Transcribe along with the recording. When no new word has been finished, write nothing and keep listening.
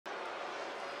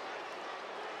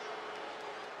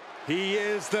He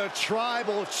is the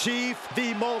Tribal Chief,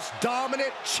 the most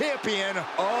dominant champion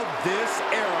of this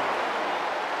era.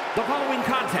 The following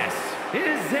contest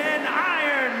is an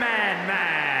Iron Man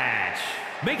match.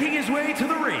 Making his way to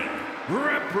the ring,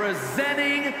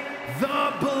 representing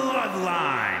the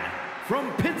Bloodline,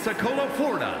 from Pensacola,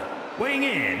 Florida, weighing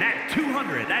in at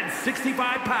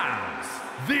 265 pounds,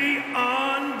 the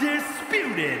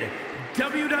undisputed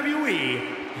WWE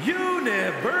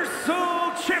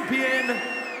Universal Champion,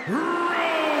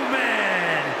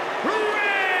 Roman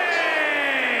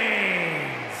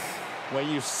Reigns! When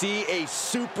you see a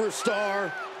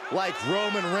superstar like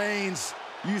Roman Reigns,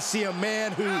 you see a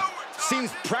man who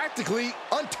seems practically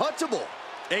untouchable.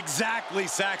 Exactly,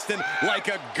 Saxton, like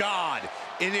a god,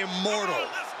 an immortal.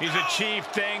 He's achieved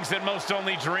things that most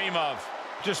only dream of.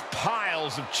 Just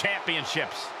piles of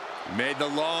championships. Made the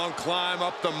long climb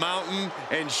up the mountain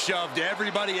and shoved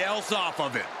everybody else off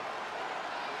of it.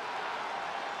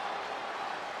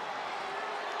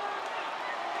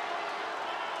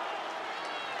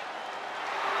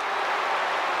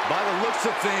 By the looks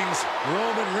of things,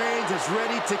 Roman Reigns is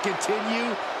ready to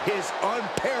continue his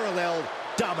unparalleled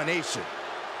domination.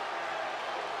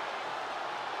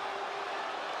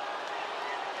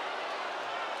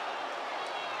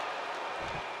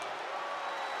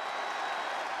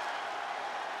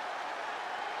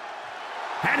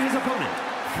 And his opponent,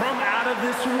 from out of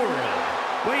this world,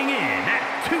 weighing in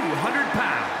at 200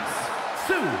 pounds,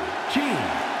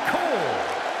 Shujinko.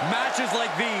 Matches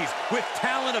like these, with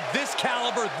talent of this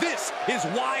caliber, this is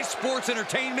why sports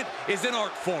entertainment is an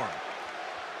art form.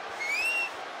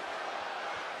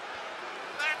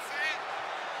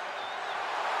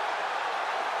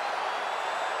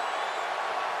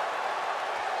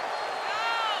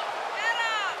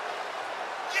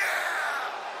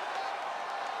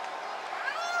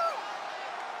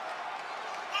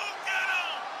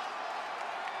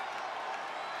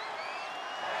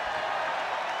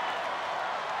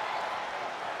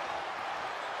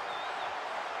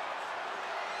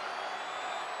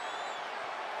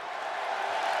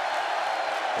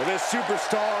 Well, this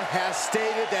superstar has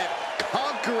stated that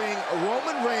conquering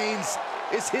Roman Reigns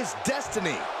is his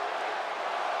destiny.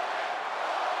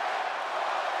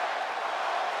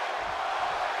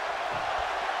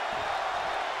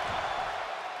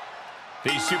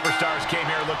 These superstars came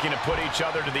here looking to put each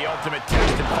other to the ultimate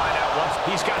test and find out once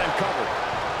he's got him covered.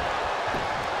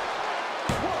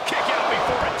 Kick out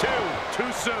before a two. Too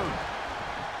soon.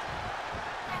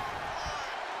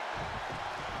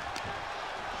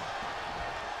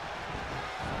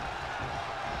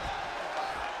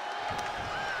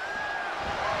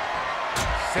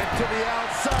 Sent to the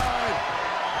outside.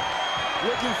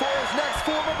 Looking for his next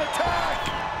form of attack.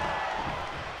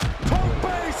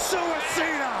 Tope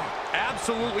Suicida.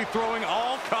 Absolutely throwing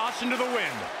all caution to the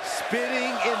wind.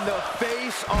 Spitting in the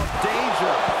face of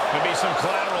danger. Could be some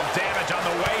collateral damage on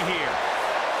the way here.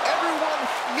 Everyone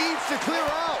needs to clear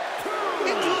out,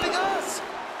 including us.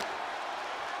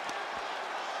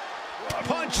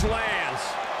 Punch lands.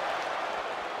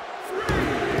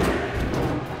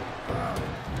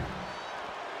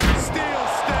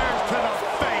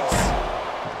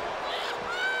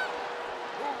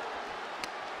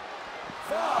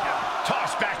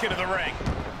 Back into the ring.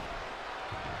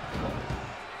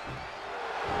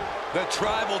 The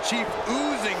Tribal Chief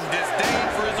oozing disdain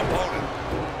for his opponent.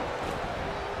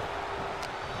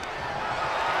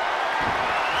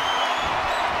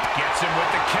 Gets him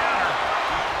with the counter.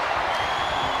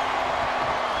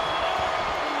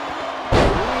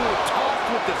 Ooh, tossed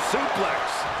with the suplex.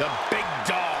 The big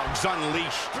dog's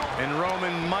unleashed. And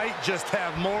Roman might just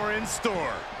have more in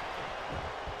store.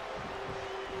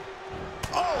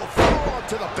 Oh, forearm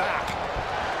to the back.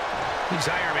 These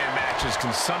Iron Man matches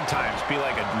can sometimes be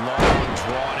like a long,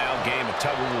 drawn-out game of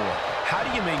tug-of-war. How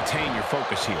do you maintain your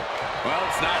focus here? Well,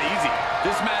 it's not easy.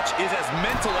 This match is as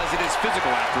mental as it is physical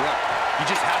after all.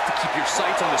 You just have to keep your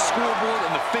sights on the scoreboard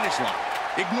and the finish line.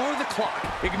 Ignore the clock.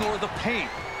 Ignore the pain.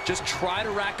 Just try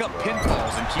to rack up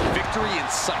pinfalls and keep victory in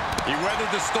sight. He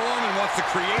weathered the storm and wants to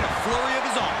create a flurry of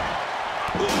his own.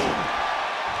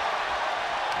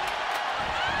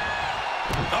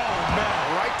 Oh,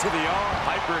 man, right to the arm.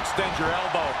 Hyperextend your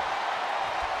elbow.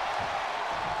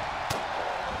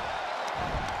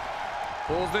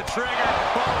 Pulls the trigger.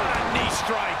 Oh, a knee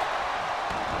strike.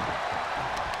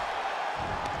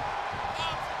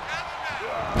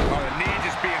 Oh, the knee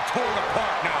just being torn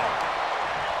apart now.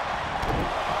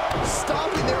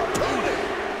 Stopping their opponent.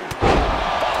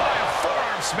 Followed by a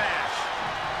forearm smash.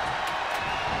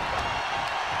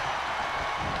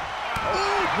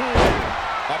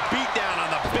 A beatdown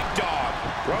on the big dog.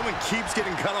 Roman keeps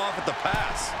getting cut off at the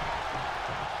pass.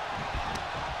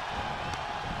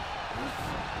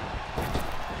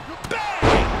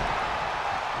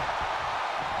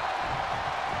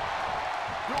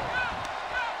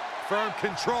 firm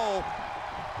control.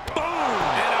 Boom!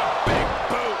 And a big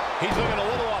boot. He's looking a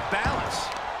little off balance.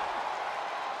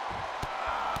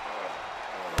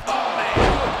 Oh, man.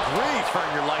 Good grief.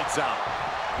 Turn your lights out.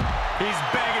 He's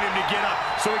begging him to get up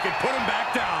so he can put him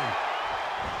back down.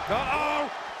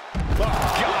 Uh-oh. Oh,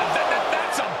 God,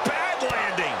 that's a bad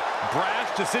landing.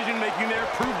 Brash decision-making there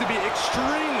proved to be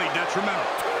extremely detrimental.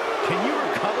 Can you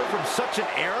recover from such an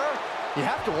error? You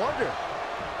have to wonder.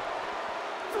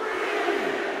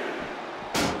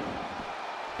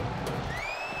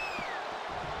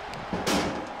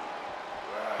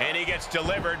 And he gets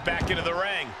delivered back into the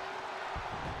ring.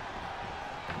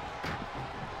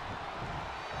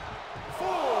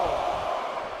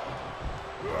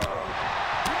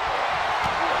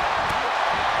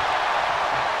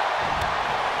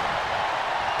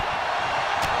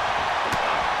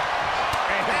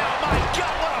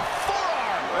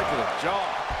 Jaw.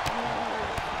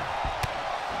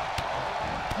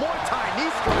 More time,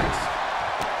 knee strikes.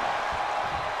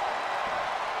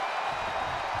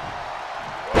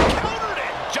 Countered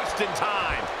it just in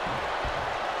time.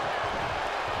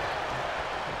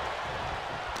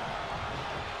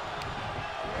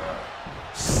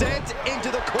 Sent into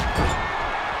the corner.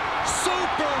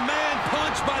 Superman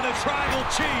punch by the Tribal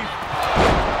Chief.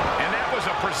 And that was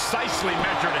a precisely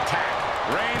measured attack.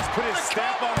 Reigns put his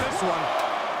stamp on this one.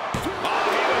 Oh,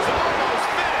 he was almost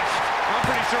finished. I'm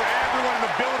pretty sure everyone in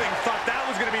the building thought that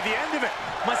was going to be the end of it,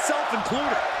 myself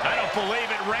included. I don't believe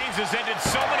it. Reigns has ended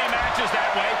so many matches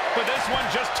that way, but this one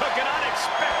just took an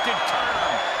unexpected turn.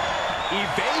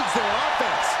 Evades their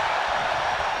offense.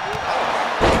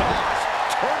 Oh,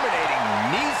 gosh. Terminating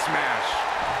knee smash.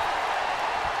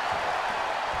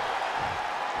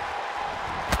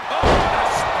 Oh, a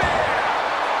spear.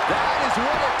 That is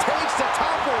what it takes to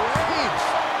topple Reigns.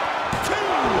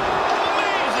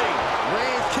 Amazing.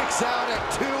 Reigns kicks out at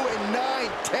 2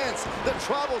 9/10. The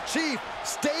Tribal Chief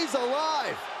stays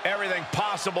alive. Everything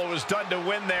possible was done to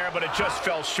win there, but it just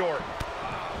fell short.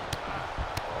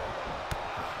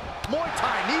 More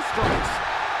time, knee strikes.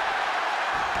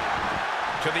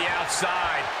 To the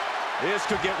outside. This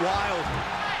could get wild.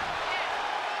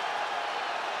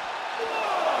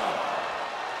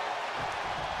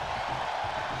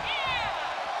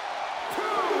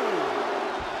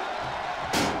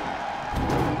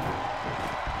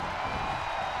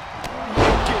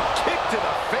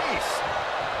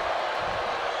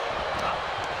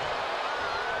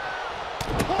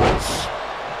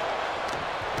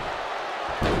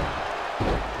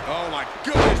 Oh my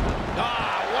goodness!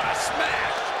 Ah, what a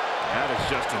smash! That is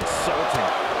just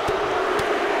insulting.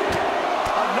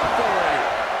 Enough already.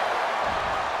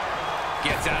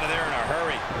 Gets out of there in a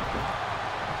hurry.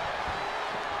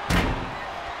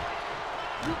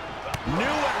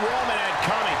 Knew what Roman had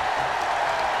coming.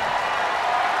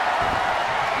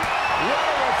 What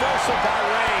a reversal by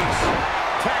Reigns.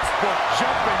 Textbook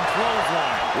jumping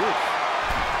clothesline. Oof.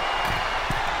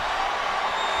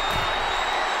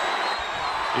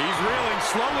 He's reeling,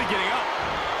 slowly getting up.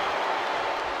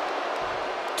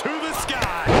 To the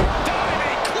sky.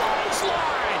 Diving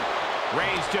clothesline.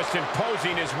 Reigns just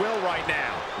imposing his will right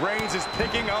now. Reigns is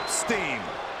picking up steam.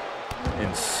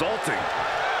 Insulting.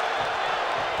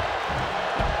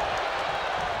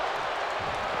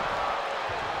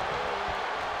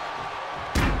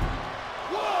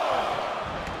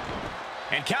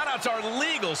 And countouts are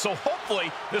legal, so hopefully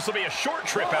this will be a short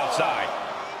trip outside.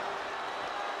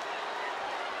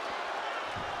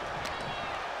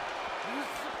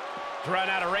 Run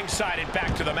out of ringside and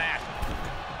back to the mat.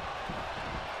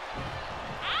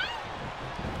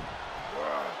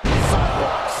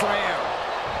 Slam.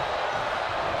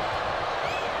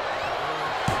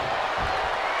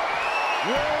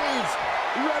 Reigns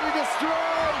ready to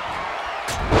strike.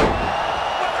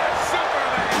 With a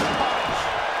Superman punch.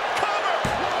 Cover.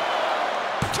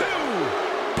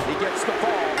 2. He gets the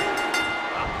fall.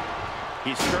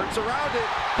 He skirts around it.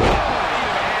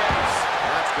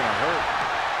 That's gonna hurt.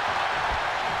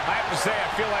 I have to say, I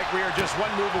feel like we are just one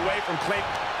move away from Clay.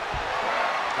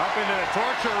 Up into the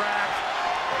torture rack.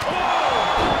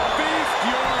 Oh! Feast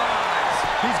your eyes.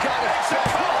 He's got his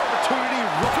best opportunity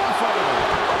right in front of him.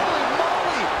 Holy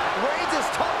moly! Reigns'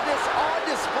 toughness on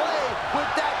display with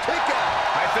that kick out.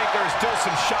 I think there's still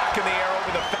some shock in the air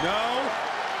over the... No.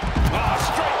 Oh,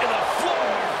 straight to the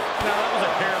floor. Now, that was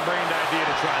a harebrained idea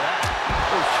to try that.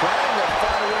 He's trying to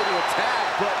find a way to attack,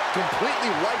 but completely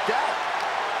wiped out.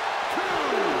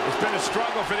 It's been a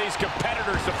struggle for these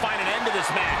competitors to find an end to this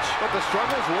match. But the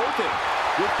struggle's worth it.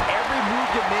 With every move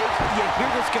you make, you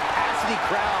hear this capacity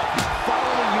crowd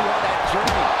following you on that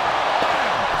journey.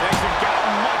 Things have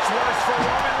gotten much worse for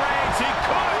Roman Reigns. He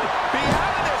could be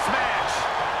out of this match.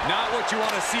 Not what you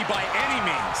want to see by any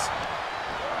means.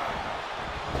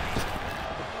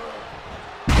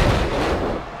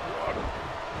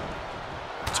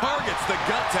 Targets the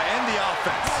gut to end the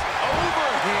offense.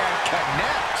 Overhand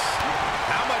connects.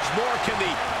 How much more can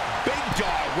the big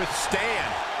dog withstand?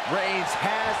 Reigns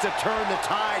has to turn the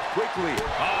tide quickly.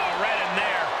 Oh, right in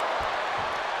there.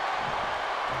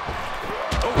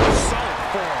 Oh, solid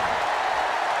form.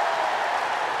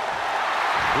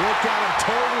 Look at him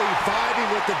totally vibing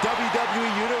with the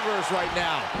WWE Universe right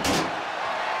now.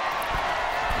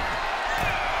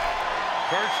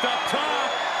 Perched up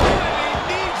top.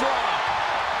 Knee drop.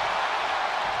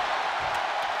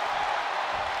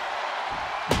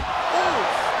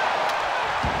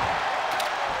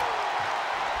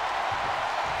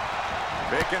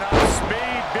 Picking up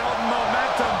speed, building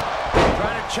momentum,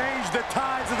 trying to change the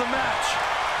tides of the match.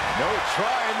 No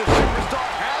trying, the superstar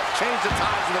has changed the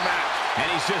tides of the match. And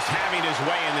he's just having his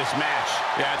way in this match.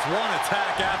 Yeah, it's one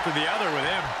attack after the other with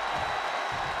him.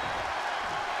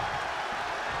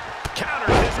 Counter,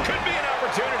 this could be an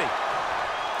opportunity.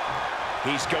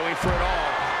 He's going for it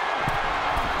all.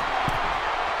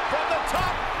 From the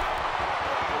top.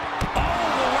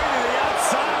 All the way to the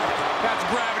outside. That's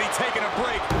gravity taking a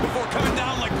break before coming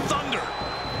down like thunder.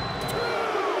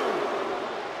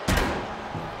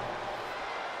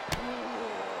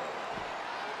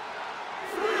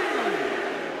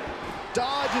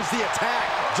 Dodges the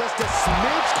attack just a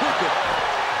smidge quicker.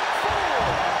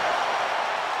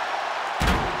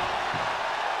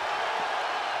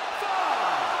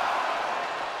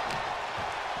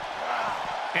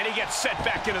 And he gets set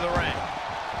back into the ring.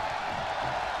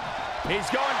 He's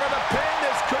going for the pin.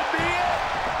 This could be it.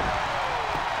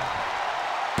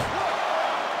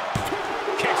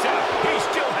 Kicks out. He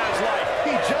still has life.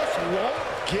 He just won't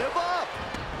give up.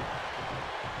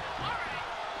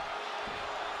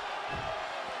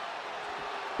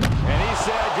 And he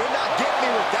said, "You're not getting me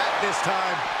with that this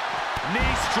time."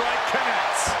 Knee strike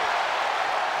connects.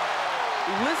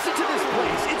 Listen to this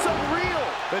place. It's unreal.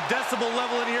 The decibel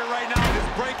level in here right now is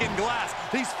breaking glass.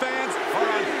 These fans are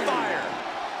on fire.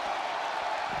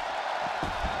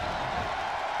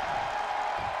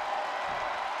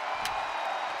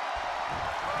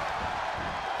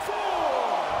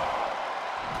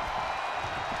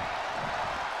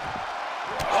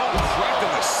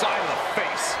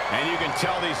 And you can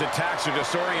tell these attacks are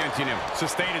disorienting him.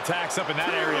 Sustained attacks up in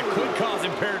that area could cause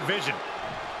impaired vision.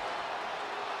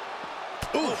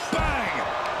 Ooh, bang!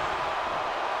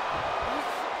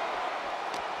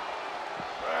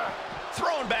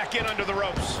 Thrown back in under the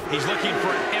ropes. He's looking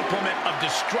for an implement of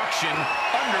destruction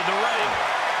under the ring.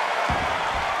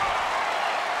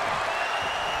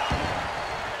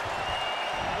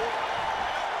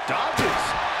 Dodges.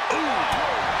 Ooh,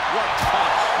 what a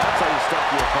punch. That's how you stop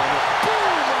your opponent.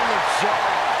 Boom on the jaw.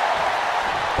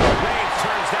 Reigns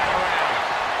turns that around.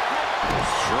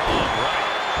 Strong right.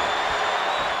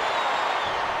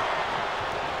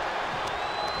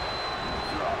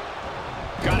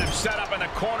 Got him set up in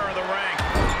the corner of the ring.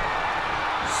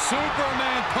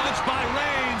 Superman punch by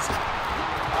Reigns.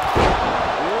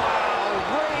 Wow,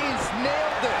 Reigns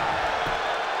nailed it.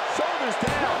 Shoulders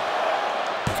down.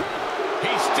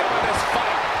 He's still in this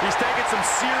fight. He's taking some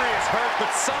serious hurt,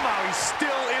 but somehow he's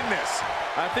still in this.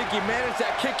 I think he managed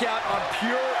that kick out on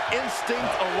pure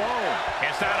instinct alone.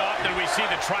 It's not often we see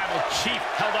the tribal chief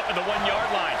held up at the 1-yard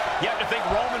line. You have to think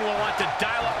Roman will want to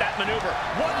dial up that maneuver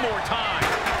one more time.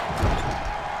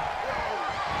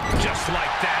 Just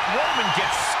like that, Roman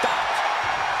gets stopped.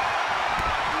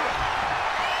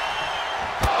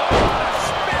 Oh, what a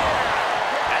spear!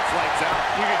 That's lights out.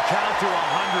 You can count to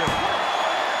 100.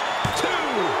 2!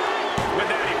 With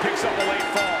that, he picks up a late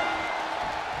fall.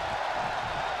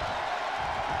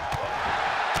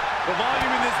 The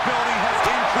volume in this building has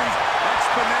increased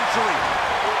exponentially.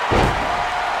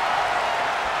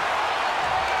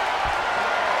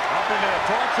 Up into the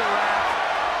torture rack.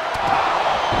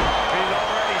 He's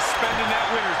already spending that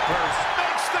winner's purse.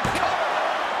 Makes the cover.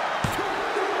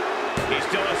 He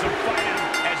still has some fight in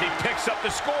him as he picks up the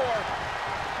score.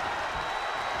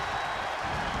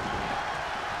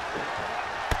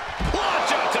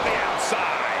 Launch out to the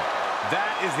outside.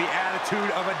 That is the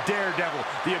attitude of a daredevil.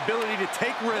 The ability to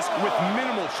take risk with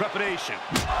minimal trepidation.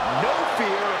 No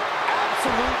fear,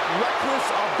 absolute reckless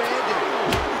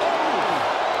abandon.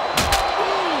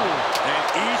 And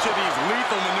each of these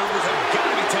lethal maneuvers have got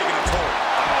to be taking a toll.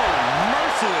 Oh,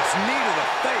 merciless knee to the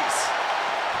face.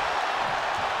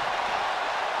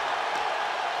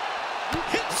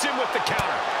 Hits him with the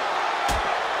counter.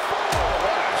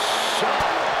 What a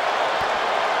shot.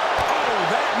 Oh,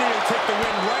 that knee will take the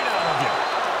wind right out of you.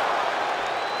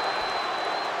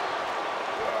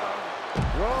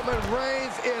 Roman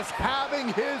Reigns is having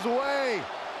his way.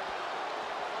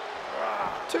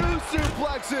 2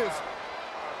 suplexes.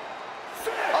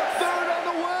 A third on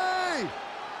the way.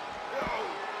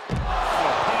 A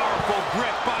powerful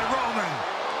grip by Roman.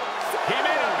 He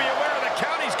may not be aware of the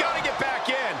count. He's got to get back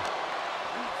in.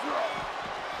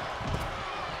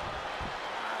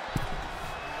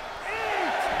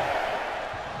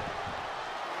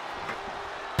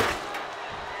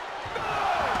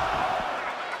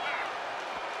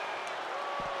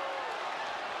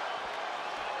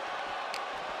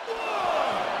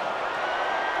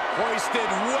 Hoisted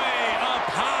way up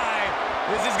high.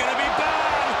 This is going to be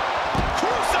bad.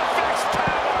 Crucifix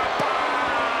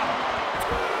powerbomb.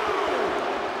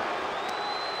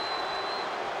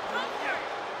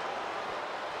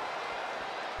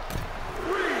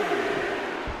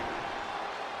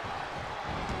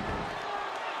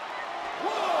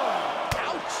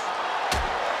 Ouch.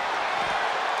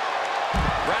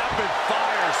 Rapid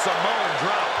fire Samoan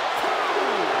drop.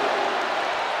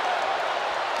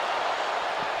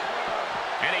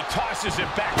 And he tosses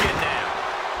it back in now.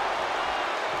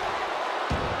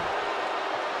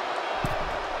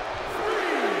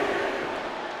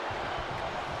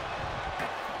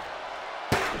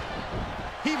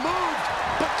 He moved,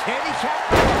 but can he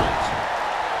capitalize?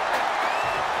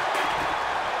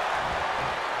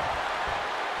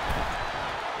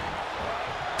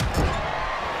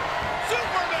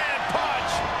 Superman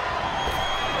punch.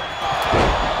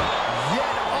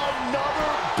 Yet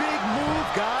another big move,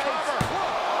 guys.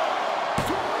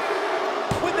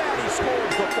 With that, he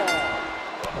scores the fall.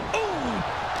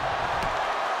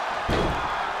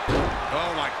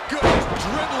 Oh my goodness,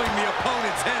 dribbling the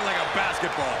opponent's head like a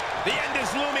basketball. The end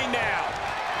is looming now.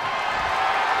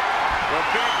 The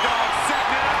big dog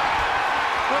setting it up.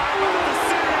 Right about the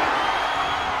center.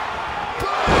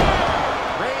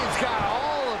 Reigns got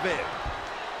all of it.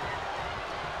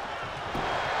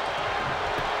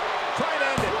 Try to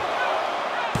end it.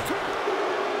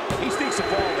 He sneaks a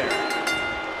ball there.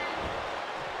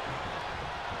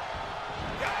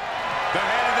 The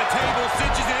head of the table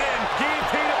cinches it in.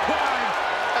 Guillotine applied.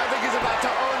 I think he's about to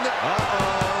earn the...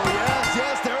 Uh-oh.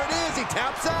 Yes, there it is. He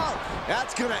taps out.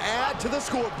 That's going to add to the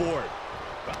scoreboard.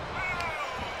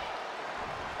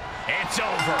 It's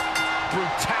over.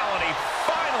 Brutality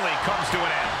finally comes to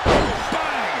an end.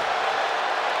 Bang!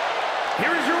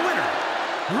 Here is your winner,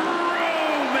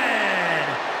 Roman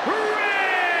Reigns!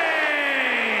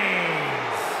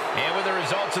 And with the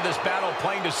results of this battle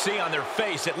plain to see on their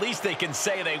face, at least they can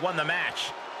say they won the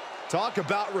match. Talk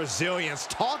about resilience.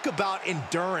 Talk about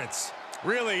endurance.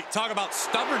 Really, talk about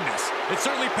stubbornness. It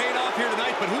certainly paid off here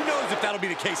tonight, but who knows if that'll be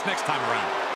the case next time around.